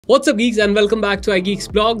What's up geeks and welcome back to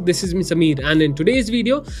iGeeksblog. This is me Samir, and in today's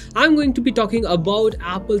video I'm going to be talking about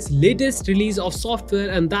Apple's latest release of software,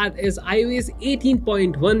 and that is iOS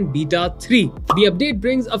 18.1 Beta 3. The update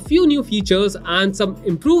brings a few new features and some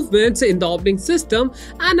improvements in the operating system,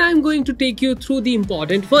 and I'm going to take you through the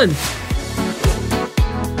important ones.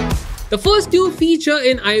 The first new feature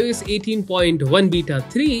in iOS 18.1 Beta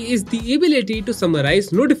 3 is the ability to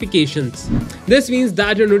summarize notifications. This means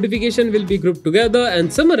that your notification will be grouped together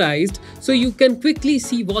and summarized so you can quickly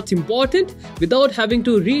see what's important without having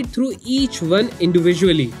to read through each one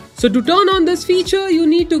individually. So to turn on this feature, you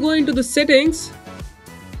need to go into the settings.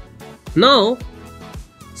 Now,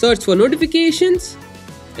 search for notifications.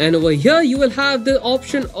 And over here you will have the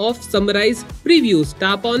option of summarize previews.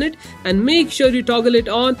 Tap on it and make sure you toggle it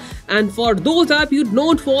on. And for those apps you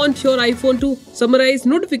don't want your iPhone to summarize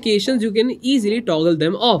notifications, you can easily toggle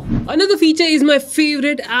them off. Another feature is my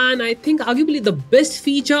favorite and I think arguably the best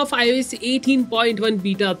feature of iOS 18.1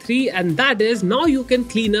 Beta 3, and that is now you can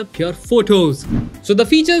clean up your photos. So the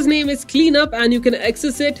feature's name is cleanup, and you can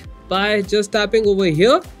access it by just tapping over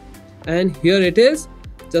here, and here it is.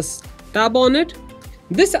 Just tap on it.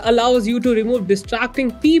 This allows you to remove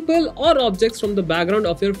distracting people or objects from the background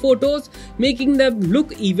of your photos, making them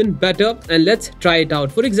look even better. And let's try it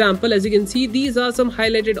out. For example, as you can see, these are some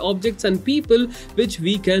highlighted objects and people which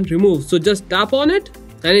we can remove. So just tap on it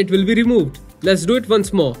and it will be removed. Let's do it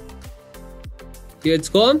once more. Here it's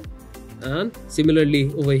gone. And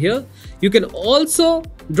similarly over here, you can also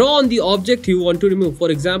draw on the object you want to remove.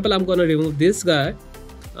 For example, I'm gonna remove this guy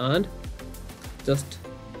and just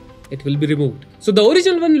it will be removed. So the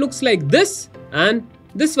original one looks like this, and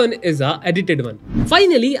this one is our edited one.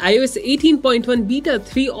 Finally, iOS 18.1 Beta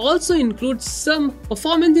 3 also includes some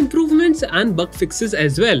performance improvements and bug fixes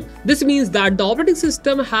as well. This means that the operating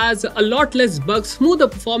system has a lot less bugs, smoother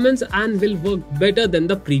performance, and will work better than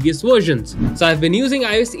the previous versions. So I've been using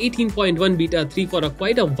iOS 18.1 Beta 3 for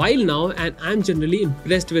quite a while now, and I'm generally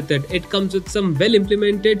impressed with it. It comes with some well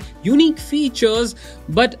implemented, unique features,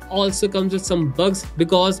 but also comes with some bugs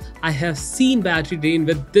because I have seen battery drain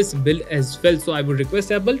with this build as well. So I would request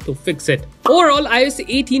Apple to fix it. Overall, iOS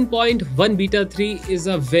 18.1 Beta 3 is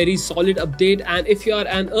a very solid update, and if you are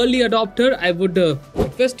an early adopter, I would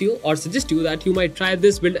request you or suggest you that you might try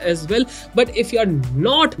this build as well. But if you are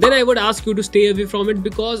not, then I would ask you to stay away from it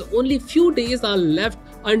because only few days are left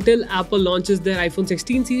until Apple launches their iPhone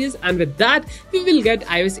 16 series, and with that we will get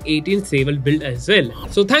iOS 18 stable build as well.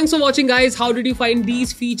 So thanks for watching guys. How did you find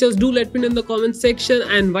these features? Do let me know in the comment section,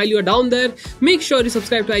 and while you are down there, make sure you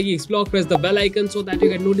subscribe to iGeeksblog, press the bell icon so that you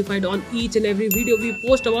get notified on each and every video we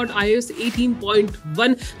post about iOS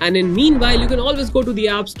 18.1. and in meanwhile, you can always go to the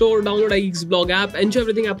App Store, download iGeeksblog app, enjoy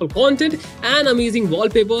everything Apple content and amazing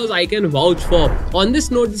wallpapers I can vouch for. On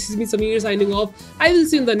this note, this is me Samir signing off. I will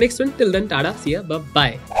see you in the next one. Till then, tada, see ya, bye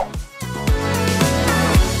bye.